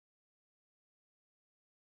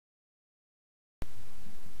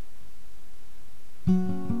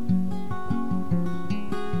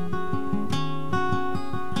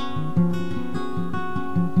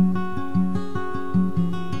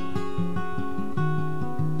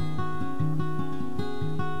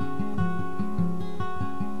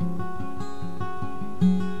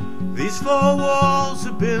four walls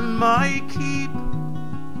have been my keep.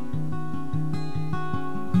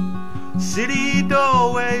 City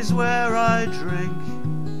doorways where I drink,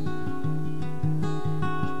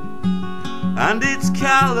 and it's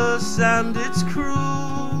callous and it's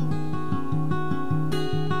cruel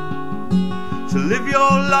to live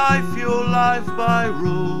your life by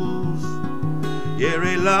rules. Yeah,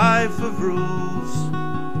 a life of rules.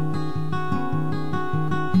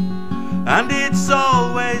 And it's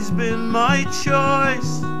always been my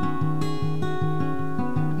choice.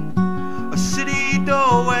 A city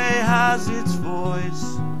doorway has its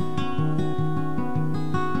voice.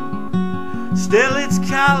 Still it's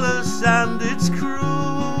callous and it's cruel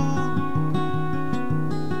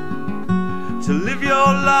to live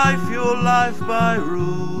your life by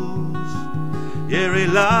rules. Yeah, a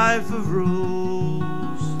life of rules.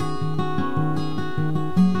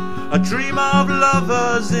 I dream of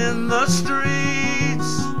lovers in the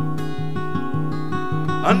streets,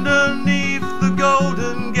 underneath the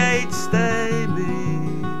golden gates they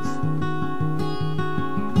meet.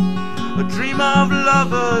 I dream of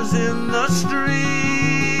lovers in the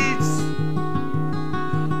streets,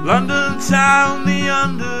 London town, the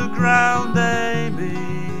underground they meet.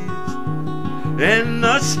 In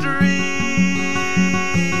the streets,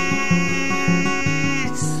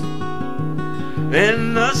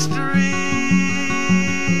 in the streets,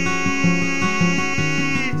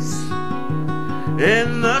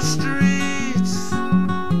 in the streets,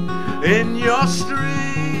 in your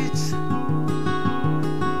streets.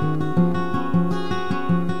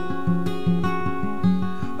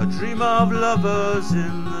 I dream of lovers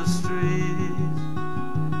in the street,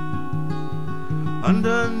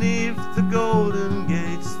 underneath the golden